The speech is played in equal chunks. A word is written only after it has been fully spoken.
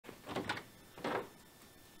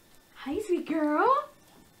Hi, sweet girl.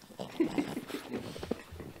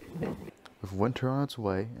 With winter on its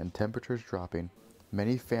way and temperatures dropping,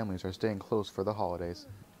 many families are staying close for the holidays.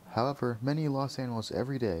 However, many lost animals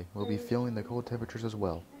every day will be feeling the cold temperatures as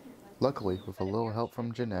well. Luckily, with a little help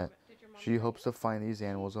from Jeanette, she hopes to find these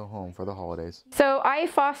animals a home for the holidays. So I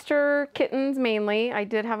foster kittens mainly. I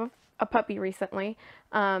did have a puppy recently,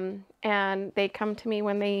 and they come to me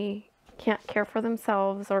when they can't care for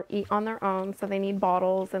themselves or eat on their own, so they need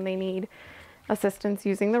bottles and they need assistance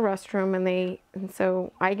using the restroom, and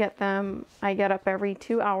so I get them. I get up every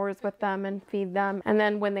 2 hours with them and feed them, and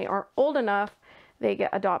then when they are old enough, they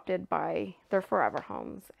get adopted by their forever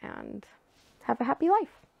homes and have a happy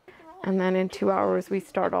life. And then in 2 hours we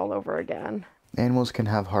start all over again. Animals can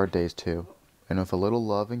have hard days too, and with a little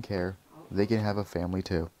love and care, they can have a family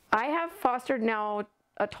too. I have fostered now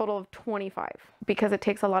a total of 25 because it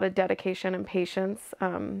takes a lot of dedication and patience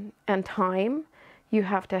and time. You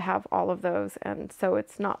have to have all of those, and so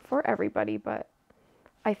it's not for everybody, but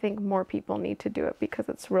I think more people need to do it because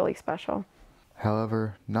it's really special.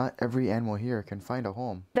 However, not every animal here can find a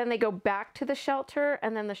home. Then they go back to the shelter,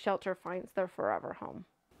 and then the shelter finds their forever home.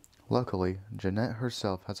 Luckily, Jeanette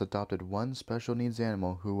herself has adopted one special needs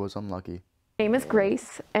animal who was unlucky. Her name is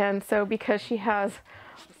Grace, and so because she has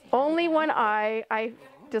only one eye, I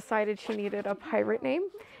decided she needed a pirate name,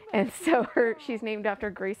 and so she's named after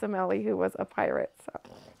Grace Amelie, who was a pirate.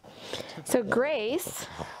 So Grace,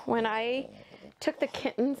 when I took the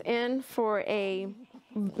kittens in for a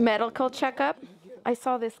medical checkup, I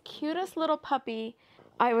saw this cutest little puppy.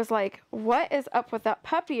 I was like, what is up with that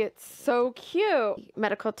puppy? It's so cute.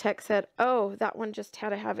 Medical tech said, oh, that one just had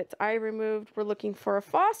to have its eye removed. We're looking for a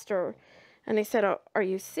foster. And I said, oh, are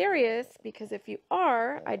you serious? Because if you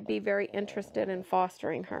are, I'd be very interested in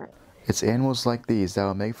fostering her. It's animals like these that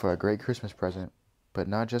will make for a great Christmas present, but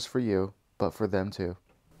not just for you, but for them too.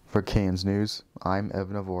 For Canes News, I'm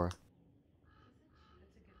Evan Avora.